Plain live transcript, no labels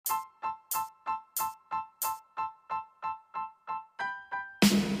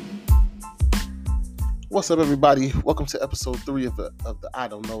What's up, everybody? Welcome to episode 3 of the I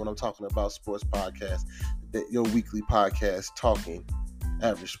Don't Know What I'm Talking About Sports Podcast, your weekly podcast talking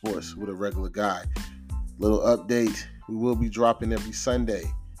average sports with a regular guy. Little update, we will be dropping every Sunday.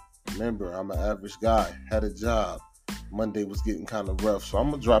 Remember, I'm an average guy, had a job. Monday was getting kind of rough, so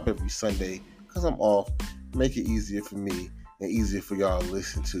I'm going to drop every Sunday because I'm off. Make it easier for me and easier for y'all to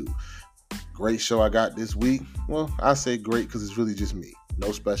listen to. Great show I got this week. Well, I say great because it's really just me.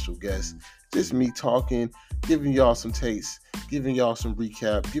 No special guests. Just me talking, giving y'all some takes, giving y'all some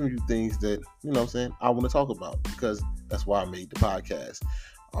recap, giving you things that, I want to talk about because that's why I made the podcast.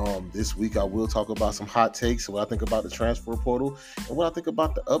 This week I will talk about some hot takes, what I think about the transfer portal, and what I think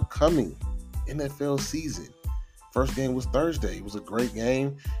about the upcoming NFL season. First game was Thursday. It was a great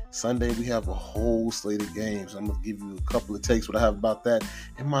game. Sunday we have a whole slate of games. I'm going to give you a couple of takes what I have about that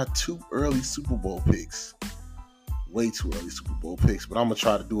and my 2 early Super Bowl picks. Way too early Super Bowl picks, but I'm going to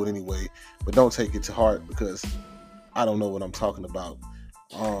try to do it anyway. But don't take it to heart because I don't know what I'm talking about.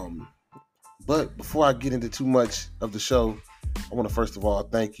 But before I get into too much of the show, I want to first of all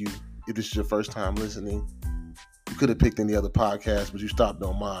thank you. If this is your first time listening, you could have picked any other podcast, but you stopped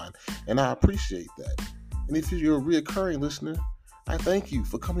on mine. And I appreciate that. And if you're a reoccurring listener, I thank you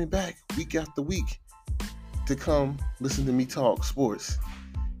for coming back week after week to come listen to me talk sports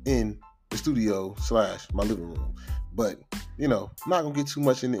in the studio / my living room. But, I'm not going to get too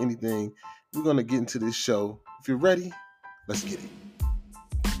much into anything. We're going to get into this show. If you're ready, let's get it.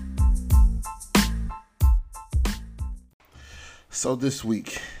 So this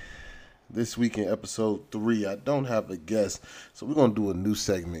week in episode 3, I don't have a guest. So we're going to do a new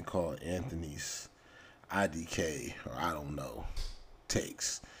segment called Anthony's IDK, or I don't know,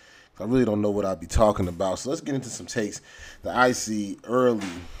 takes. I really don't know what I'll be talking about. So let's get into some takes that I see early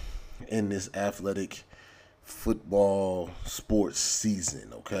in this athletic football sports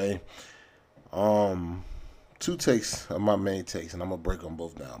season, okay? 2 takes are my main takes, and I'm going to break them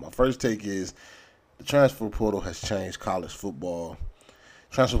both down. My first take is the transfer portal has changed college football.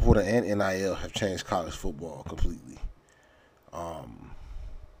 Transfer portal and NIL have changed college football completely.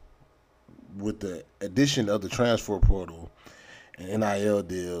 With the addition of the transfer portal and NIL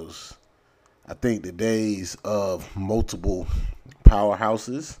deals, I think the days of multiple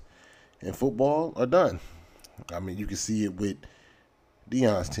powerhouses in football are done. I mean, you can see it with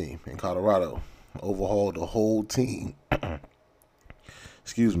Deion's team in Colorado. Overhauled the whole team.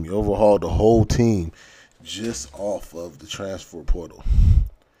 Overhauled the whole team just off of the transfer portal.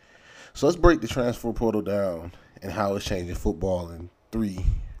 So let's break the transfer portal down and how it's changing football in 3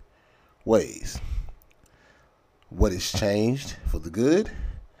 ways. What has changed for the good,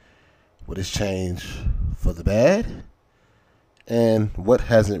 what has changed for the bad, and what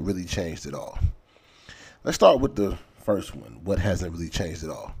hasn't really changed at all. Let's start with the first one, what hasn't really changed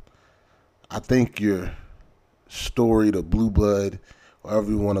at all. I think your storied or blue blood, whatever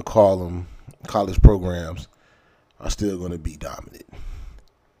you want to call them, college programs are still going to be dominant.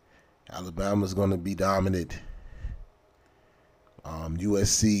 Alabama's going to be dominant.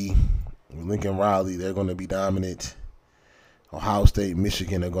 USC, Lincoln Riley, they're going to be dominant. Ohio State,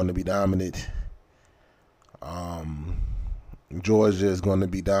 Michigan are going to be dominant. Georgia is going to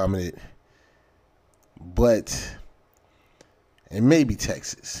be dominant. And maybe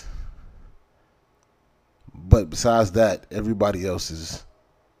Texas. But besides that, everybody else is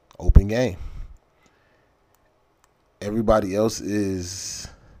open game. Everybody else is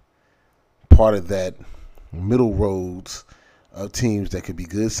part of that middle roads of teams that could be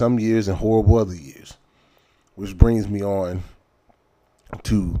good some years and horrible other years. Which brings me on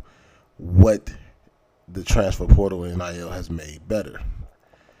to what the transfer portal and NIL has made better.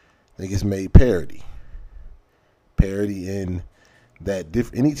 I think it's made parity. Parity in that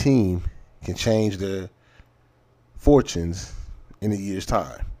any team can change their fortunes in a year's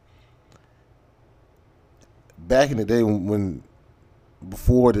time. Back in the day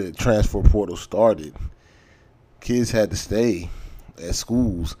before the transfer portal started, kids had to stay at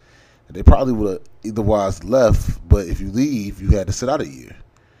schools. They probably would have otherwise left, but if you leave, you had to sit out a year.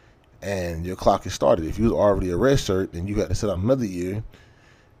 And your clock is started. If you was already a redshirt, then you had to sit out another year.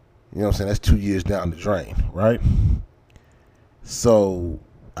 You know what I'm saying? That's 2 years down the drain, right? So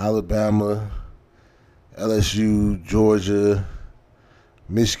Alabama, LSU, Georgia,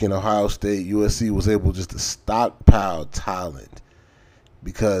 Michigan, Ohio State, USC was able just to stockpile talent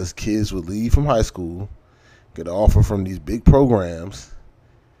because kids would leave from high school, get an offer from these big programs,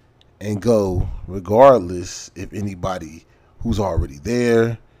 and go regardless if anybody who's already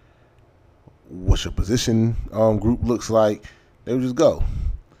there, what your position group looks like, they would just go.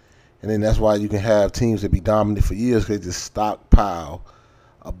 And then that's why you can have teams that be dominant for years because they just stockpile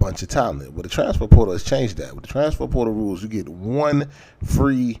a bunch of talent. But the transfer portal has changed that. With the transfer portal rules, you get one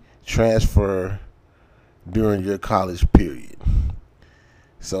free transfer during your college period.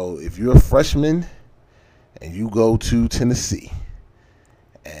 So if you're a freshman and you go to Tennessee,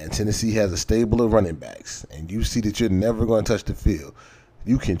 and Tennessee has a stable of running backs, and you see that you're never going to touch the field,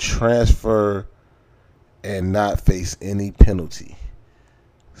 you can transfer and not face any penalty.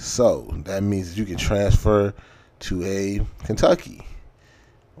 So that means you can transfer to a Kentucky,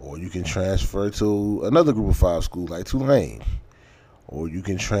 or you can transfer to another Group of 5 school like Tulane, or you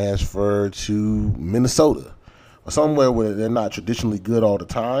can transfer to Minnesota, or somewhere where they're not traditionally good all the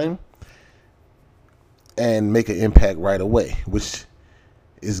time, and make an impact right away, which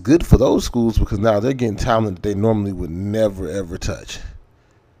is good for those schools because now they're getting talent that they normally would never, ever touch.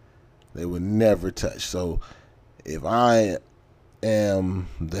 They would never touch. So if I am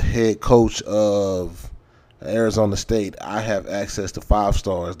the head coach of Arizona State, I have access to 5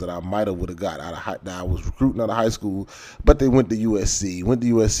 stars that I might have would have got out of that I was recruiting out of high school, but they went to USC. Went to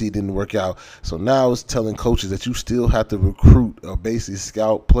USC, didn't work out. So now it's telling coaches that you still have to recruit or basically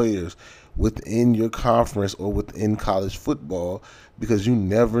scout players within your conference or within college football because you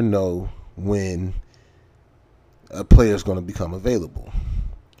never know when a player is going to become available.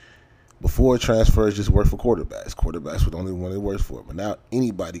 Before, transfers just worked for quarterbacks. Quarterbacks were the only one it worked for. But now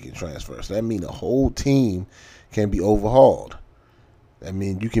anybody can transfer. So that means the whole team can be overhauled. That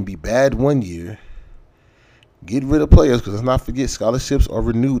means you can be bad one year, get rid of players, because let's not forget scholarships are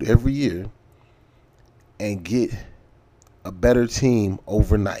renewed every year, and get a better team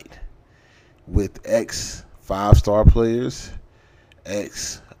overnight with X 5-star players,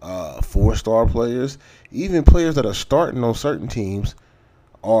 X 4-star players, even players that are starting on certain teams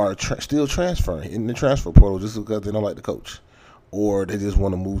are still transferring in the transfer portal just because they don't like the coach, or they just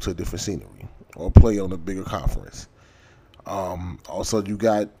want to move to a different scenery or play on a bigger conference. Also, you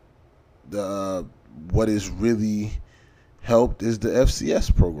got the what is really helped is the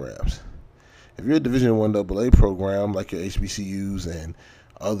FCS programs. If you're a Division I AA program like your HBCUs and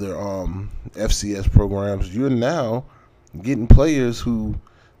other FCS programs, you're now getting players who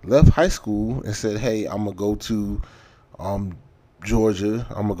left high school and said, "Hey, I'm gonna go to Georgia.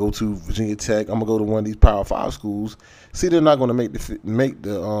 I'm gonna go to Virginia Tech. I'm gonna go to one of these Power 5 schools." See, they're not gonna make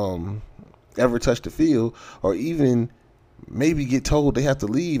the ever touch the field, or even maybe get told they have to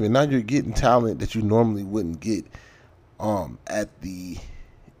leave. And now you're getting talent that you normally wouldn't get at the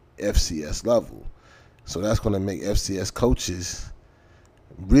FCS level. So that's gonna make FCS coaches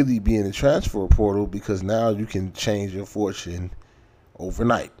really be in the transfer portal because now you can change your fortune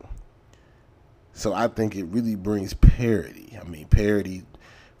overnight. So I think it really brings parity. I mean, parity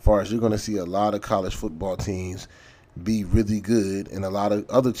as far as you're going to see a lot of college football teams be really good and a lot of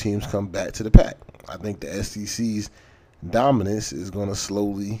other teams come back to the pack. I think the SEC's dominance is going to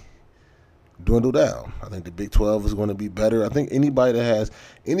slowly dwindle down. I think the Big 12 is going to be better. I think anybody that has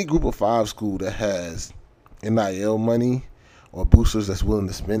any Group of 5 school that has NIL money or boosters that's willing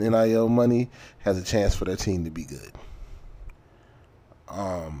to spend NIL money has a chance for their team to be good.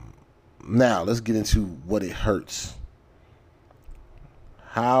 Now, let's get into what it hurts.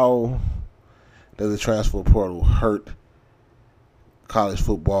 How does the transfer portal hurt college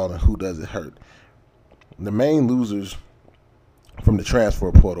football, and who does it hurt? The main losers from the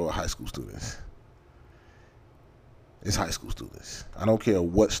transfer portal are high school students. It's high school students. I don't care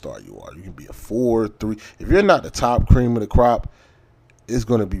what star you are. You can be a 4, 3. If you're not the top cream of the crop, it's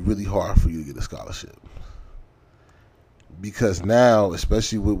going to be really hard for you to get a scholarship. Because now,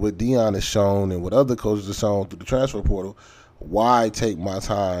 especially with what Dion has shown and what other coaches have shown through the transfer portal, why take my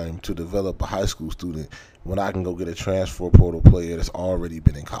time to develop a high school student when I can go get a transfer portal player that's already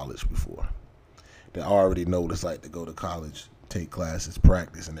been in college before? They already know what it's like to go to college, take classes,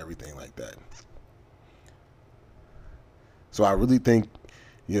 practice, and everything like that. So I really think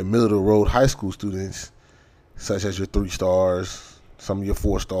your middle-of-the-road high school students, such as your 3 stars, some of your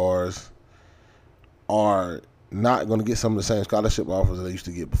 4 stars, are not going to get some of the same scholarship offers that they used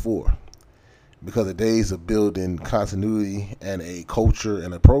to get before, because the days of building continuity and a culture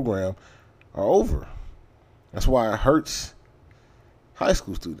and a program are over. That's why it hurts high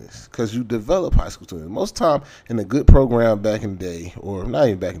school students, because you develop high school students. Most time in a good program back in the day, or not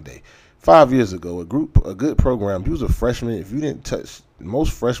even back in the day, 5 years ago, a good program, you was a freshman, if you didn't touch,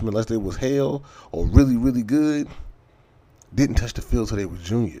 most freshmen, unless they was hell or really, really good, didn't touch the field till they were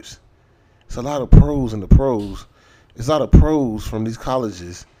juniors. It's a lot of pros in the pros. It's a lot of pros from these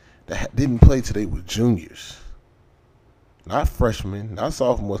colleges that didn't play till they were juniors. Not freshmen, not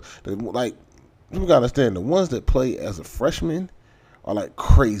sophomores. Like, you got to understand, the ones that play as a freshman are like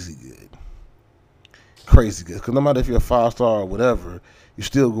crazy good. crazy good. Because no matter if you're a 5-star or whatever, you're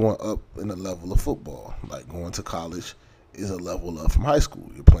still going up in the level of football. Like going to college is a level up from high school.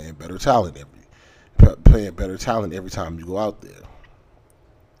 You're playing better talent every time you go out there.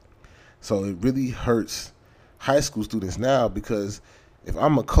 So it really hurts high school students now because if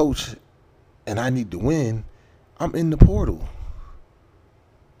I'm a coach and I need to win, I'm in the portal.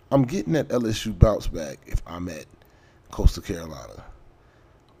 I'm getting that LSU bounce back if I'm at Coastal Carolina.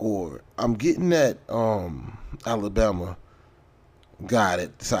 Or I'm getting that Alabama guy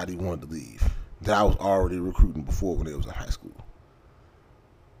that decided he wanted to leave that I was already recruiting before when they was in high school.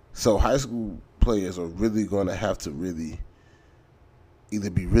 So high school players are really going to have to really either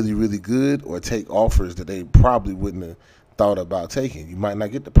be really, really good or take offers that they probably wouldn't have thought about taking. You might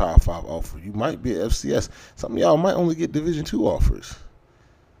not get the Power 5 offer. You might be at FCS. Some of y'all might only get Division II offers.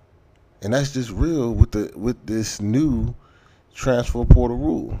 And that's just real with this new transfer portal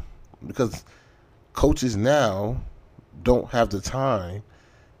rule. Because coaches now don't have the time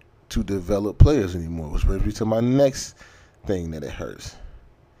to develop players anymore, which brings me to my next thing that it hurts.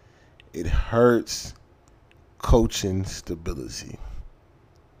 It hurts coaching stability.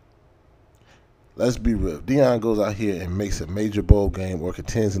 Let's be real. If Deion goes out here and makes a major bowl game or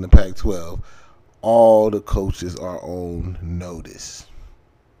contends in the Pac-12, all the coaches are on notice.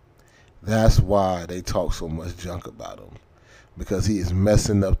 That's why they talk so much junk about him, because he is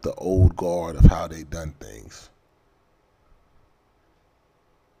messing up the old guard of how they done things.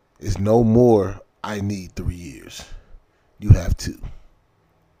 It's no more, I need 3 years. You have 2.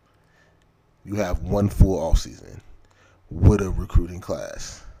 You have 1 full offseason with a recruiting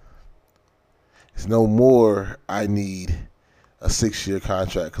class. It's no more, I need a 6-year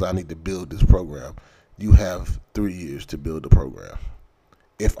contract because I need to build this program. You have 3 years to build the program.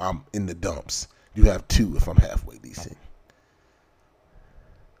 If I'm in the dumps, you have 2 if I'm halfway decent.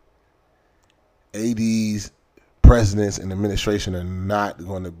 ADs, presidents, and administration are not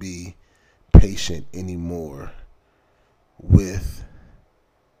going to be patient anymore with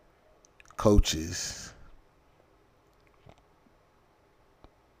coaches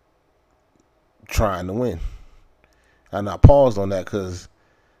trying to win. And I paused on that because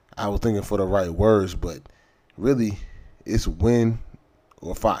I was thinking for the right words, but really it's win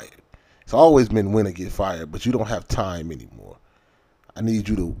or fired. It's always been win or get fired, but you don't have time anymore. I need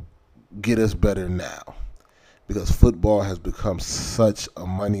you to get us better now, because football has become such a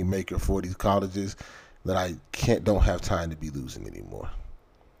money maker for these colleges that I don't have time to be losing anymore.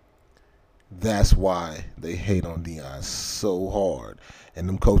 That's why they hate on Deion so hard, and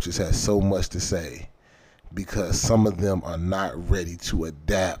them coaches have so much to say, because some of them are not ready to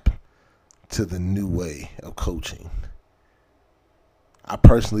adapt to the new way of coaching. I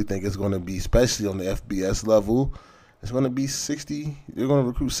personally think it's going to be, especially on the FBS level, it's going to be 60. They're going to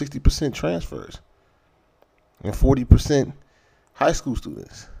recruit 60% transfers and 40% high school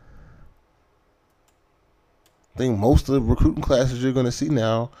students. I think most of the recruiting classes you're going to see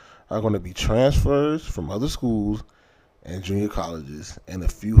now are going to be transfers from other schools and junior colleges and a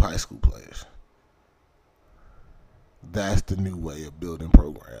few high school players. That's the new way of building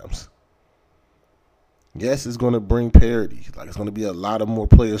programs. Yes, it's going to bring parity. Like, it's going to be a lot of more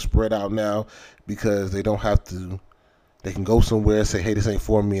players spread out now because they don't have to. They can go somewhere and say, hey, this ain't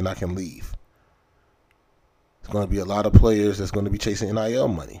for me, and I can leave. It's going to be a lot of players that's going to be chasing NIL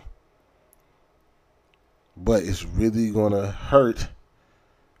money. But it's really going to hurt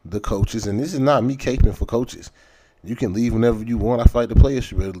the coaches. And this is not me caping for coaches. You can leave whenever you want. I feel like the players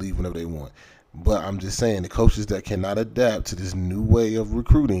should be able to leave whenever they want. But I'm just saying, the coaches that cannot adapt to this new way of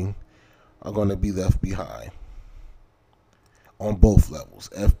recruiting are going to be left behind on both levels,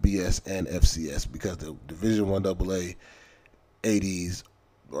 FBS and FCS, because the Division I AA ADs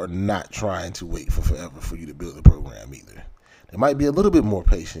are not trying to wait for forever for you to build a program either. They might be a little bit more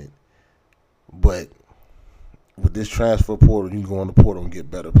patient, but with this transfer portal, you can go on the portal and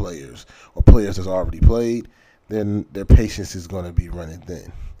get better players or players that's already played, then their patience is going to be running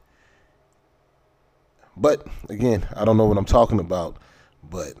thin. But, again, I don't know what I'm talking about,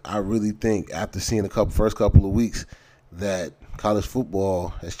 but I really think after seeing the first couple of weeks that college football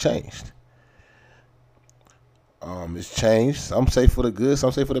has changed. It's changed. Some say for the good,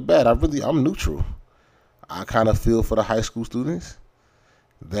 some say for the bad. I'm neutral. I kind of feel for the high school students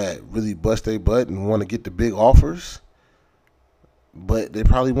that really bust their butt and want to get the big offers, but they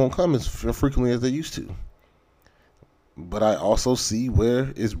probably won't come as frequently as they used to. But I also see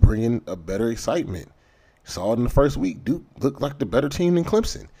where it's bringing a better excitement. Saw it in the first week. Duke looked like the better team than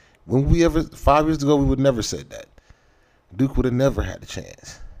Clemson. 5 years ago, we would never said that. Duke would have never had a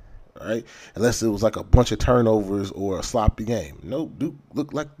chance, right? Unless it was like a bunch of turnovers or a sloppy game. No, Duke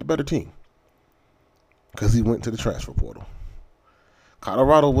looked like the better team. because he went to the transfer portal.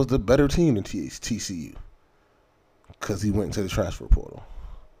 Colorado was the better team than TCU because he went to the transfer portal.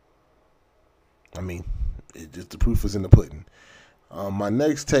 I mean, the proof is in the pudding. My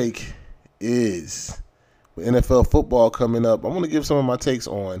next take is with NFL football coming up. I want to give some of my takes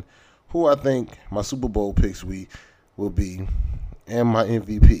on who I think my Super Bowl picks will be and my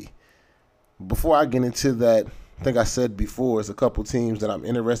MVP. Before I get into that, I think I said before, it's a couple teams that I'm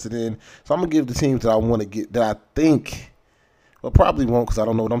interested in. So I'm going to give the teams that I want to get, that I think, well, probably won't because I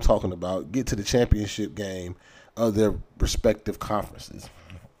don't know what I'm talking about, get to the championship game of their respective conferences.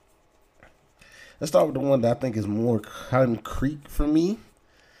 Let's start with the one that I think is more concrete for me.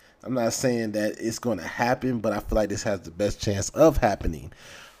 I'm not saying that it's going to happen, but I feel like this has the best chance of happening.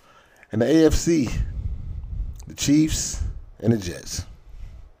 In the AFC, the Chiefs and the Jets.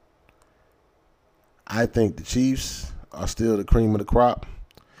 I think the Chiefs are still the cream of the crop.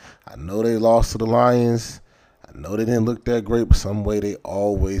 I know they lost to the Lions. I know they didn't look that great, but some way they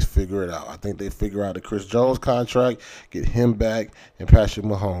always figure it out. I think they figure out the Chris Jones contract, get him back, and Patrick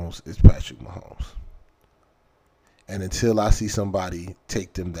Mahomes is Patrick Mahomes. And until I see somebody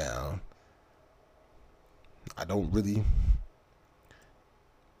take them down, I don't really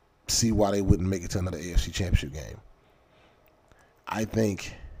see why they wouldn't make it to another AFC Championship game. I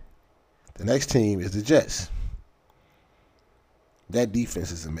think the next team is the Jets. That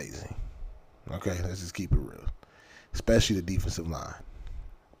defense is amazing. Okay, let's just keep it real. Especially the defensive line.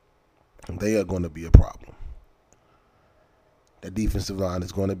 They are going to be a problem. That defensive line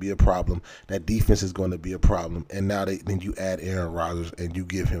is going to be a problem. That defense is going to be a problem. And now then you add Aaron Rodgers and you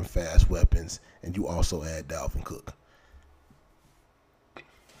give him fast weapons and you also add Dalvin Cook.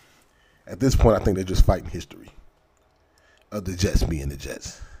 At this point, I think they're just fighting history of the Jets being the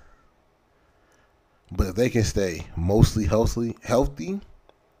Jets. But if they can stay mostly healthy,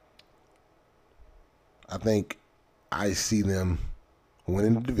 I think I see them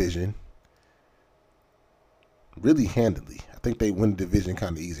winning the division really handily. I think they win the division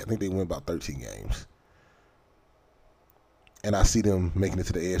kind of easy. I think they win about 13 games. And I see them making it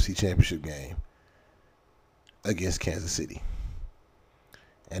to the AFC Championship game against Kansas City.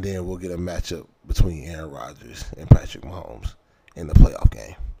 And then we'll get a matchup between Aaron Rodgers and Patrick Mahomes in the playoff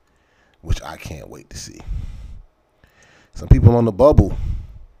game, which I can't wait to see. Some people on the bubble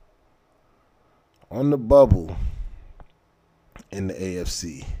in the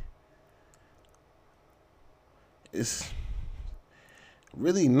AFC, it's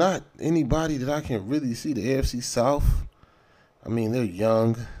really not anybody that I can really see. The AFC South, I mean, they're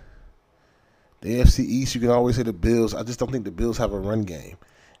young. The AFC East, you can always say the Bills. I just don't think the Bills have a run game.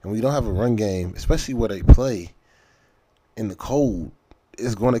 And when you don't have a run game, especially where they play in the cold,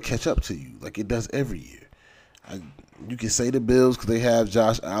 it's going to catch up to you like it does every year. You can say the Bills because they have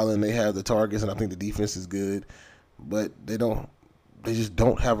Josh Allen, they have the targets, and I think the defense is good, but they just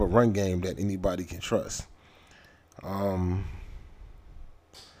don't have a run game that anybody can trust. In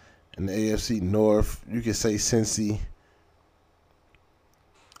the AFC North, you can say Cincy.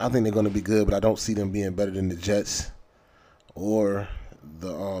 I think they're going to be good, but I don't see them being better than the Jets or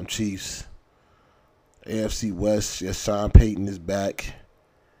the Chiefs. AFC West, yes, Sean Payton is back.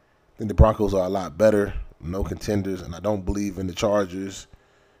 I think the Broncos are a lot better, no contenders, and I don't believe in the Chargers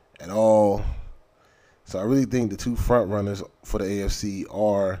at all. So I really think the two front runners for the AFC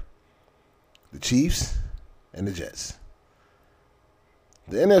are the Chiefs and the Jets.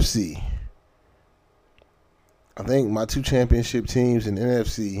 The NFC, I think my two championship teams in the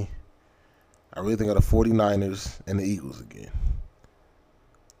NFC, I really think are the 49ers and the Eagles again.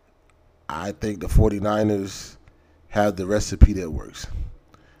 I think the 49ers have the recipe that works.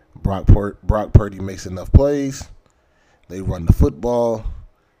 Brock Purdy makes enough plays. They run the football.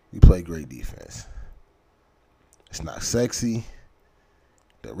 We play great defense. It's not sexy.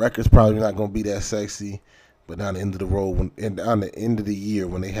 The record's probably not going to be that sexy. But down the end of the end of the year,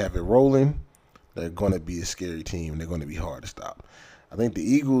 when they have it rolling, they're going to be a scary team. They're going to be hard to stop. I think the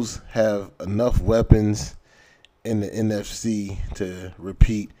Eagles have enough weapons in the NFC to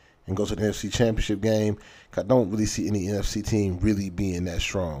repeat and go to the NFC Championship game. I don't really see any NFC team really being that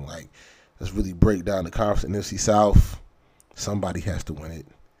strong. Like, let's really break down the conference. NFC South, somebody has to win it.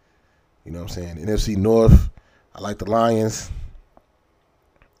 You know what I'm saying? NFC North, I like the Lions.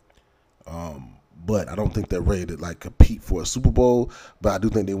 But I don't think they're ready to like compete for a Super Bowl. But I do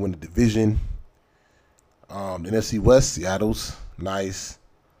think they win the division. The NFC West, Seattle's nice.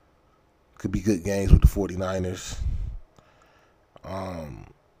 Could be good games with the 49ers.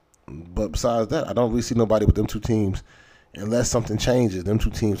 But besides that, I don't really see nobody with them two teams. Unless something changes, them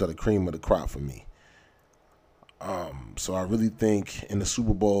two teams are the cream of the crop for me. So I really think in the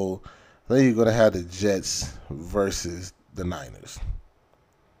Super Bowl, think you're going to have the Jets versus the Niners.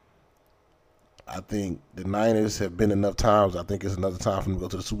 I think the Niners have been enough times. I think it's another time for them to go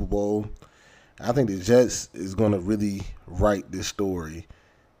to the Super Bowl. I think the Jets is going to really write this story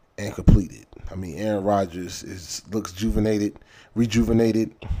and complete it. I mean, Aaron Rodgers looks rejuvenated. If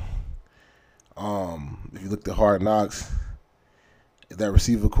you look at Hard Knocks, if that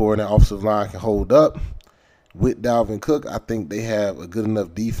receiver core and that offensive line can hold up with Dalvin Cook, I think they have a good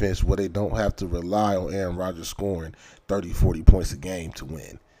enough defense where they don't have to rely on Aaron Rodgers scoring 30, 40 points a game to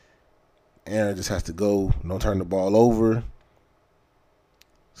win. Aaron just has to go, don't turn the ball over,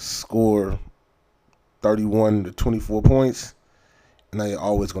 score 31 to 24 points, and they're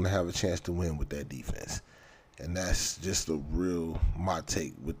always going to have a chance to win with that defense. And that's just my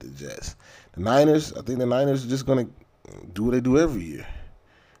take with the Jets. The Niners, I think the Niners are just going to do what they do every year.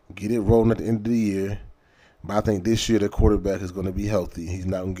 Get it rolling at the end of the year. But I think this year the quarterback is going to be healthy. He's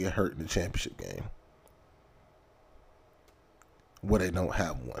not going to get hurt in the championship game, where they don't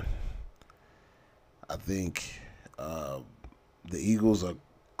have one. I think the Eagles are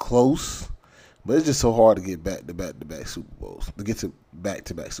close, but it's just so hard to get back-to-back Super Bowls, to get to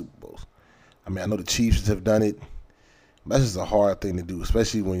back-to-back Super Bowls. I mean, I know the Chiefs have done it. But that's just a hard thing to do,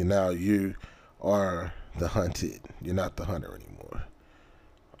 especially when you are the hunted. You're not the hunter anymore.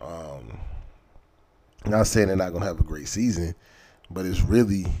 I'm not saying they're not going to have a great season, but it's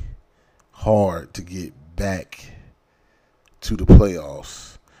really hard to get back to the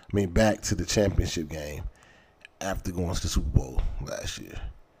playoffs. I mean, back to the championship game after going to the Super Bowl last year.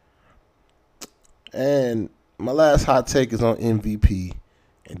 And my last hot take is on MVP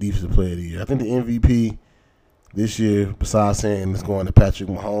and Defensive Player of the Year. I think the MVP this year, besides saying it's going to Patrick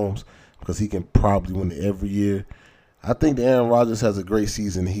Mahomes, because he can probably win it every year, I think that Aaron Rodgers has a great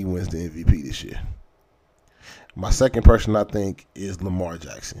season and he wins the MVP this year. My second person, I think, is Lamar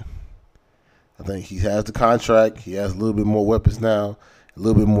Jackson. I think he has the contract. He has a little bit more weapons now, a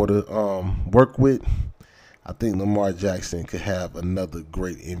little bit more to work with. I think Lamar Jackson could have another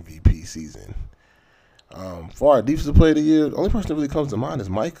great MVP season. For our Defensive Player of the Year, the only person that really comes to mind is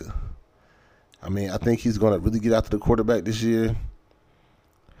Micah. I mean, I think he's going to really get after the quarterback this year,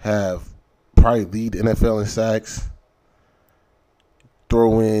 probably lead the NFL in sacks,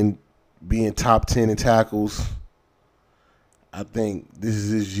 throw in being top 10 in tackles. I think this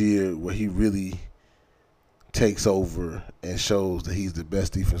is his year where he really takes over and shows that he's the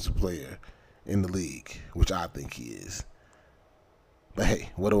best defensive player in the league, which I think he is. But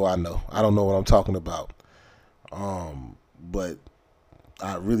hey, what do I know? I don't know what I'm talking about. But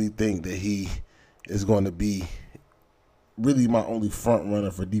I really think that he is going to be really my only front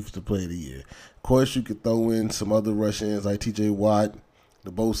runner for Defensive Player of the Year. Of course, you could throw in some other Russians like T.J. Watt,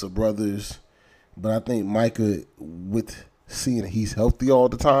 the Bosa brothers. But I think Micah, with seeing he's healthy all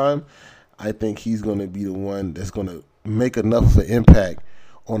the time, I think he's going to be the one that's going to make enough of an impact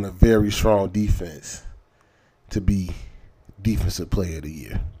on a very strong defense to be Defensive Player of the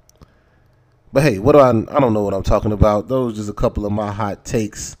Year. But hey, I don't know what I'm talking about. Those are just a couple of my hot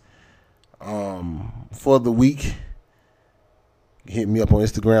takes for the week. Hit me up on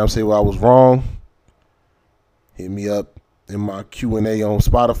Instagram, say where I was wrong. Hit me up in my Q&A on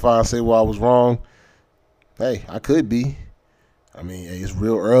Spotify, say where I was wrong. Hey, I could be. I mean, hey, it's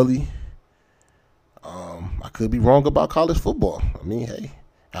real early. I could be wrong about college football. I mean, hey,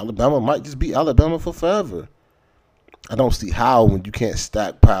 Alabama might just be Alabama for forever. I don't see how when you can't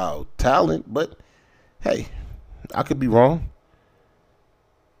stockpile talent, but hey, I could be wrong.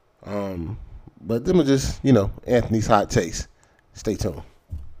 But them are just, Anthony's hot takes. Stay tuned.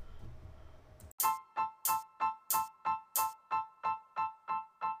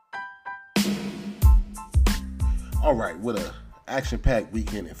 All right, with a action-packed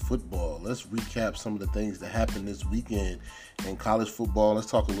weekend in football, let's recap some of the things that happened this weekend in college football. Let's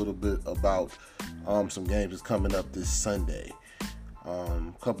talk a little bit about some games that's coming up this Sunday. A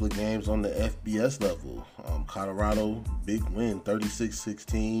couple of games on the FBS level. Colorado, big win,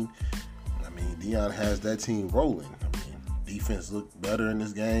 36-16. I mean, Deion has that team rolling. I mean, defense looked better in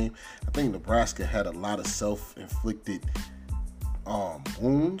this game. I think Nebraska had a lot of self-inflicted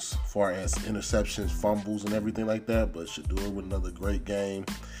wounds as far as interceptions, fumbles, and everything like that, but Shedeur with another great game,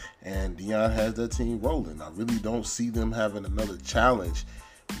 and Deion has that team rolling. I really don't see them having another challenge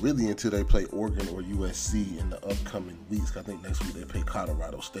really until they play Oregon or USC in the upcoming weeks. I think next week they play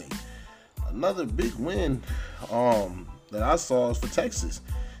Colorado State. Another big win that I saw is for Texas.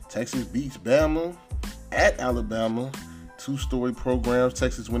 Texas beats Bama at Alabama. Two-story programs.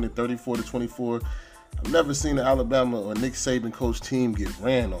 Texas winning 34-24. I've never seen an Alabama or Nick Saban coach team get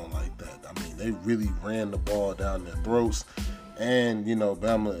ran on like that. I mean, they really ran the ball down their throats. And,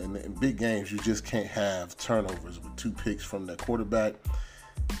 Bama in big games, you just can't have turnovers with 2 picks from that quarterback.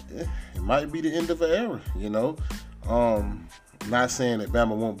 It might be the end of an era, Not saying that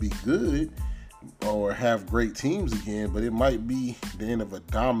Bama won't be good or have great teams again, but it might be the end of a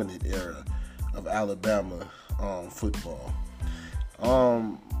dominant era of Alabama football.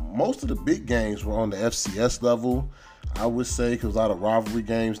 Most of the big games were on the FCS level, I would say, because a lot of rivalry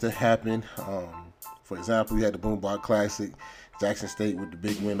games that happened. For example, you had the Boombox Classic, Jackson State with the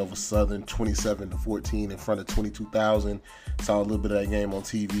big win over Southern, 27-14 in front of 22,000. Saw a little bit of that game on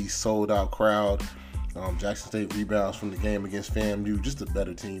TV, sold out crowd. Jackson State rebounds from the game against FAMU, just a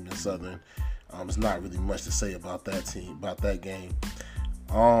better team than Southern. There's not really much to say about that team, about that game.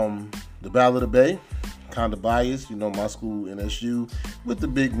 The Battle of the Bay, kind of biased, my school NSU with the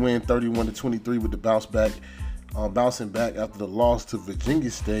big win, 31-23 with the bouncing back after the loss to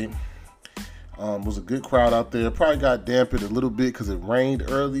Virginia State. Was a good crowd out there. Probably got dampened a little bit because it rained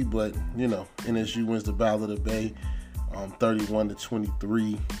early, but NSU wins the Battle of the Bay,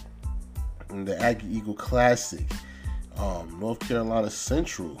 31-23. In the Aggie Eagle Classic, North Carolina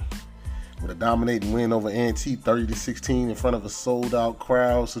Central with a dominating win over A&T, 30-16 in front of a sold-out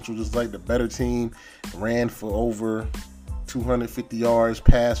crowd. Central just like the better team, ran for over 250 yards,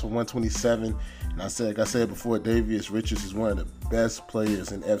 passed for 127. And like I said before, Davius Richards is one of the best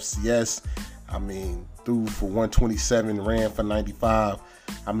players in FCS. Threw for 127, ran for 95.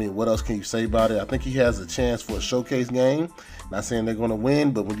 What else can you say about it? I think he has a chance for a showcase game. Not saying they're going to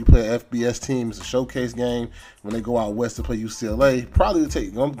win, but when you play an FBS team, it's a showcase game. When they go out west to play UCLA, probably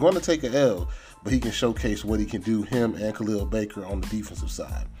going to take an L, but he can showcase what he can do, him and Khalil Baker on the defensive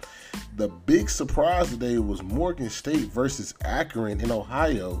side. The big surprise today was Morgan State versus Akron in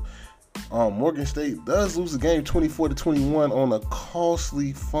Ohio. Morgan State does lose the game 24-21 on a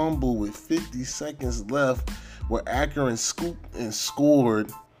costly fumble with 50 seconds left, where Akron scooped and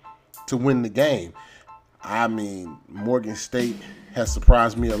scored to win the game. Morgan State has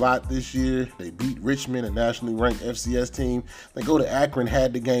surprised me a lot this year. They beat Richmond, a nationally ranked FCS team. They go to Akron,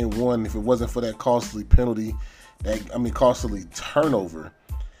 had the game won. If it wasn't for that costly penalty, costly turnover,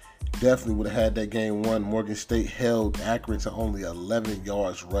 definitely would have had that game won. Morgan State held Akron to only 11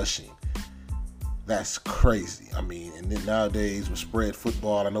 yards rushing. That's crazy. And then nowadays with spread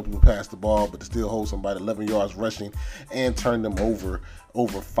football, I know people pass the ball, but to still hold somebody 11 yards rushing and turn them over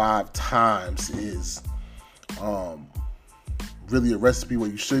 5 times is really a recipe where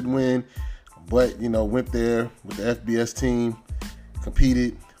you should win. But, went there with the FBS team,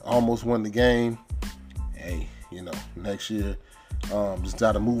 competed, almost won the game. Hey, next year, just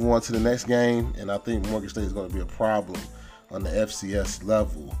got to move on to the next game, and I think Morgan State is going to be a problem on the FCS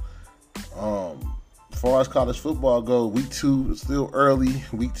level. As far as college football goes, week 2 is still early.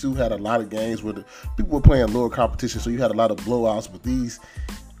 Week 2 had a lot of games where people were playing lower competition, so you had a lot of blowouts. But these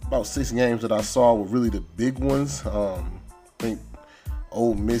about 6 games that I saw were really the big ones. I think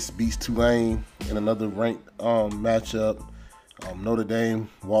Ole Miss beats Tulane in another ranked matchup. Notre Dame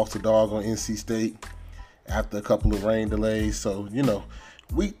walks the dog on NC State after a couple of rain delays. So,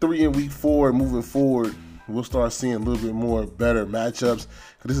 week 3 and week 4 moving forward, we'll start seeing a little bit more better matchups,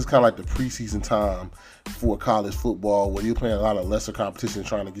 because this is kind of like the preseason time for college football, where you're playing a lot of lesser competition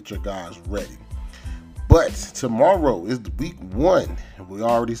trying to get your guys ready. But tomorrow is week 1. We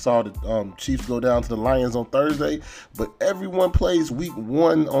already saw the Chiefs go down to the Lions on Thursday, but everyone plays week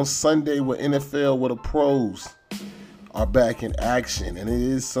 1 on Sunday, where NFL, where the pros are back in action. And it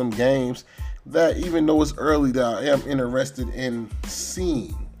is some games that, even though it's early, that I am interested in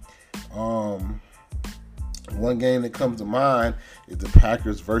seeing. One game that comes to mind is the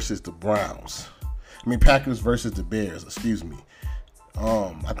Packers versus the Packers versus the Bears, excuse me.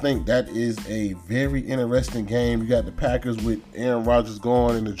 I think that is a very interesting game. You got the Packers with Aaron Rodgers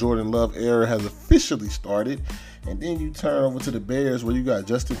gone, and the Jordan Love era has officially started. And then you turn over to the Bears, where you got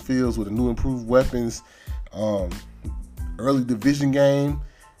Justin Fields with the new improved weapons. Early division game.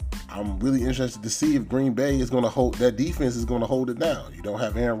 I'm really interested to see if Green Bay is going to hold, that defense is going to hold it down. You don't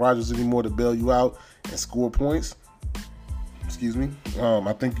have Aaron Rodgers anymore to bail you out and score points. Excuse me.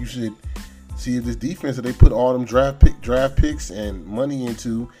 I think you should see if this defense that they put all them draft picks and money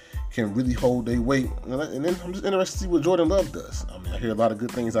into can really hold their weight. And then I'm just interested to see what Jordan Love does. I hear a lot of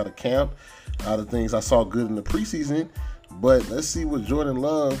good things out of camp, a lot of things I saw good in the preseason, but let's see what Jordan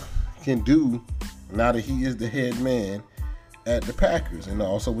Love can do now that he is the head man at the Packers. And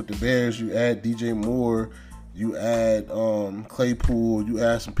also with the Bears, you add DJ Moore, you add Claypool, you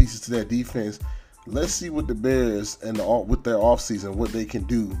add some pieces to that defense. Let's see what the Bears and with their offseason, what they can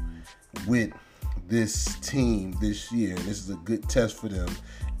do with this team this year. And this is a good test for them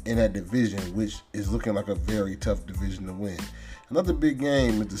in that division, which is looking like a very tough division to win. Another big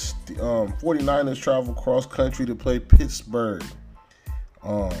game is the 49ers travel cross country to play Pittsburgh.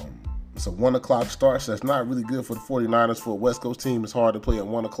 It's a 1 o'clock start, so that's not really good for the 49ers. For a West Coast team, it's hard to play at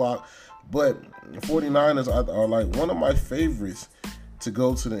 1 o'clock. But the 49ers are like one of my favorites to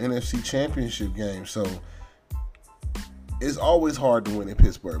go to the NFC Championship game. So it's always hard to win in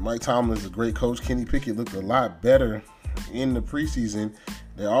Pittsburgh. Mike Tomlin is a great coach. Kenny Pickett looked a lot better in the preseason.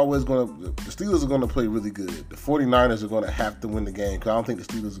 The Steelers are going to play really good. The 49ers are going to have to win the game because I don't think the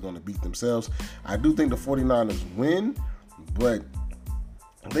Steelers are going to beat themselves. I do think the 49ers win, but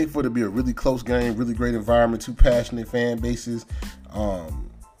I think for it to be a really close game, really great environment, two passionate fan bases,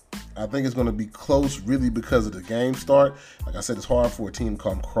 I think it's going to be close really because of the game start. Like I said, it's hard for a team to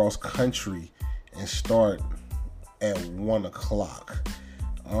come cross country and start at 1 o'clock.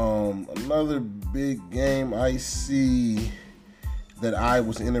 Another big game I see that I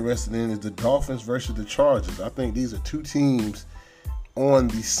was interested in is the Dolphins versus the Chargers. I think these are two teams on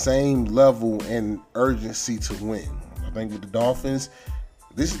the same level and urgency to win. I think with the Dolphins,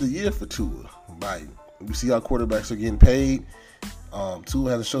 this is the year for Tua. Like, we see how quarterbacks are getting paid.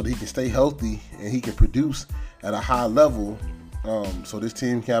 Tua has to show that he can stay healthy and he can produce at a high level, so this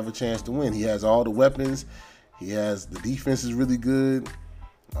team can have a chance to win. He has all the weapons. The defense is really good.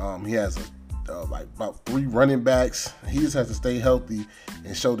 He has like about 3 running backs. He just has to stay healthy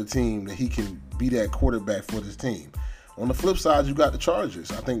and show the team that he can be that quarterback for this team. On the flip side, you got the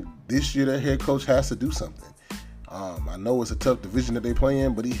Chargers. I think this year their head coach has to do something. I know it's a tough division that they play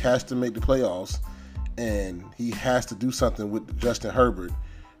in, but he has to make the playoffs, and he has to do something with Justin Herbert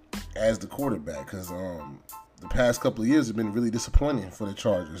as the quarterback because the past couple of years have been really disappointing for the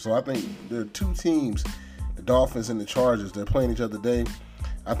Chargers. So I think there are two teams, the Dolphins and the Chargers, they're playing each other today.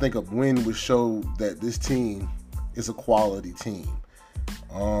 I think a win would show that this team is a quality team.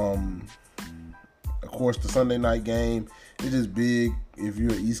 Of course, the Sunday night game is just big if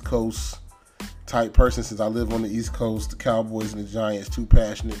you're an East Coast type person. Since I live on the East Coast, the Cowboys and the Giants, two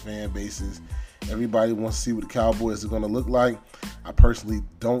passionate fan bases. Everybody wants to see what the Cowboys are going to look like. I personally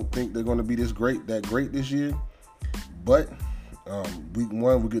don't think they're going to be that great this year. But week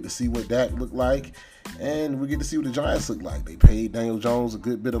 1, we get to see what that looked like. And we get to see what the Giants look like. They paid Daniel Jones a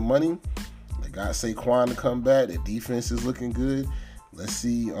good bit of money. They got Saquon to come back. Their defense is looking good. Let's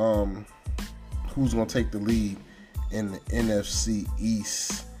see who's going to take the lead in the NFC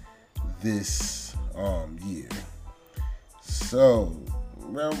East this year. So,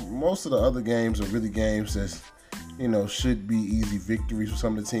 well, most of the other games are really games that, should be easy victories for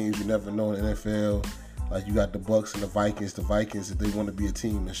some of the teams. You never know in the NFL. Like, you got the Bucs and the Vikings. The Vikings, if they want to be a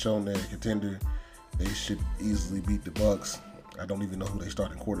team that's shown they're a contender, they should easily beat the Bucs. I don't even know who their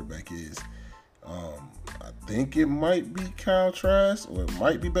starting quarterback is. I think it might be Kyle Trask or it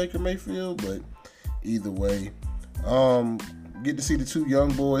might be Baker Mayfield, but either way, get to see the two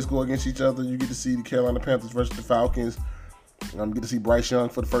young boys go against each other. You get to see the Carolina Panthers versus the Falcons. Get to see Bryce Young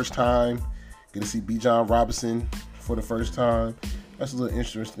for the first time. Get to see Bijan Robinson for the first time. That's a little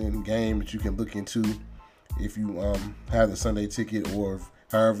interesting game that you can look into if you have the Sunday ticket or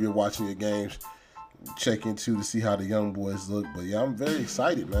however you're watching your games. Check into to see how the young boys look. But yeah, I'm very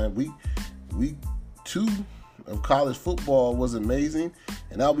excited, man. Week 2 of college football was amazing,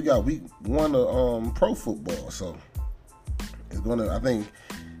 and now we got week 1 of pro football. So I think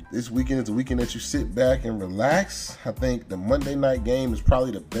this weekend is a weekend that you sit back and relax. I think the Monday night game is probably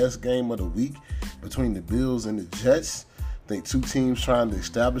the best game of the week between the Bills and the Jets. I think two teams trying to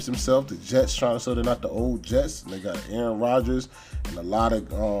establish themselves. The Jets trying to show they're not the old Jets. They got Aaron Rodgers and a lot of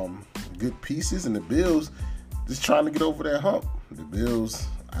good pieces, and the Bills just trying to get over that hump. The Bills,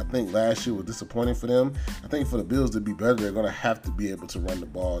 I think last year was disappointing for them. I think for the Bills to be better, they're going to have to be able to run the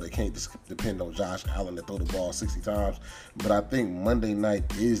ball. They can't just depend on Josh Allen to throw the ball 60 times. But I think Monday night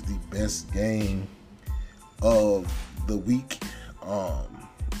is the best game of the week.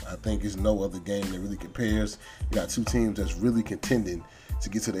 I think there's no other game that really compares. You got two teams that's really contending to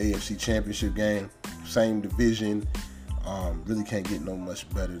get to the AFC Championship game. Same division. Really can't get no much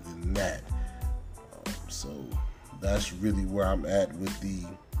better than that. So that's really where I'm at with the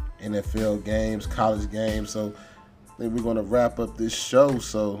NFL games, college games. So I think we're going to wrap up this show.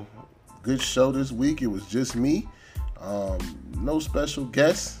 So good show this week. It was just me. No special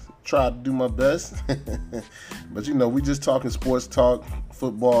guests. Tried to do my best. But we just talking sports talk,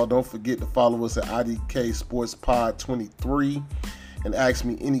 football. Don't forget to follow us at IDK Sports Pod 23 and ask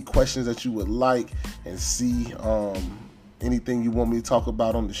me any questions that you would like and see anything you want me to talk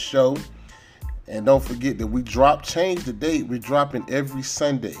about on the show. And don't forget that change the date. We're dropping every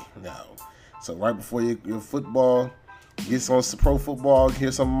Sunday now. So right before your football gets on some pro football,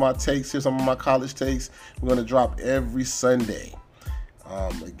 here's some of my takes, here's some of my college takes. We're going to drop every Sunday.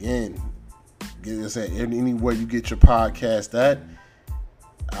 Again, get us at anywhere you get your podcast at.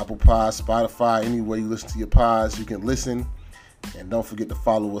 Apple Pod, Spotify, anywhere you listen to your pods, you can listen. And don't forget to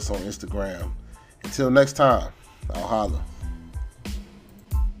follow us on Instagram. Until next time, I'll holla.